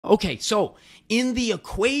Okay, so in the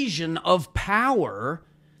equation of power,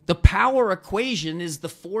 the power equation is the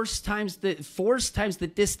force times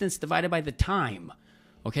the distance divided by the time.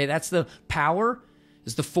 Okay, that's the power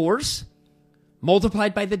is the force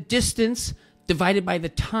multiplied by the distance divided by the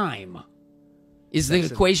time is the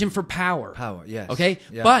equation for power. Power, yes. Okay,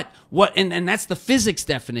 yeah. but what and that's the physics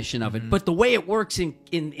definition of it. But the way it works in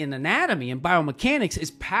anatomy and biomechanics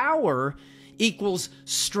is power equals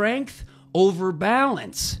strength over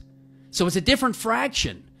balance. So it's a different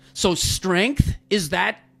fraction. So strength is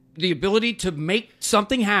that the ability to make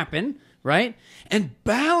something happen, right? And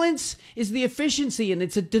balance is the efficiency, and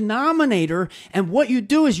it's a denominator. And what you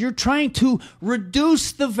do is you're trying to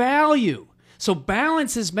reduce the value. So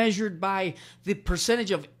balance is measured by the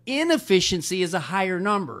percentage of inefficiency is a higher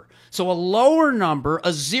number. So a lower number,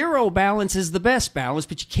 a zero balance is the best balance,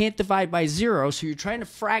 but you can't divide by zero. So you're trying to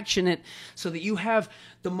fraction it so that you have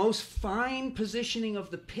the most fine positioning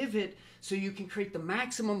of the pivot so you can create the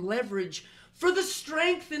maximum leverage for the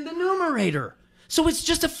strength in the numerator. So it's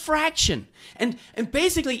just a fraction. And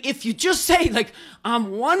basically, if you just say, like,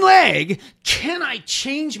 on one leg, can I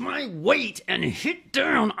change my weight and hit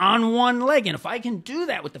down on one leg? And if I can do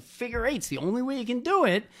that with the figure eights, the only way you can do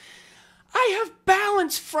it, I have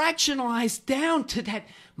balance fractionalized down to that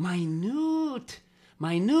minute.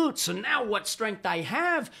 So now what strength I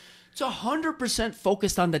have, it's 100%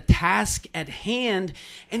 focused on the task at hand,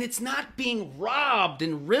 and it's not being robbed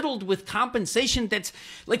and riddled with compensation that's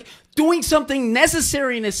like doing something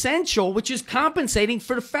necessary and essential, which is compensating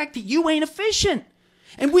for the fact that you ain't efficient.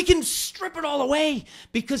 And we can strip it all away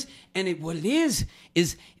because, what it is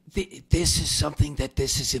this is something that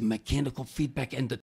this is a mechanical feedback, and the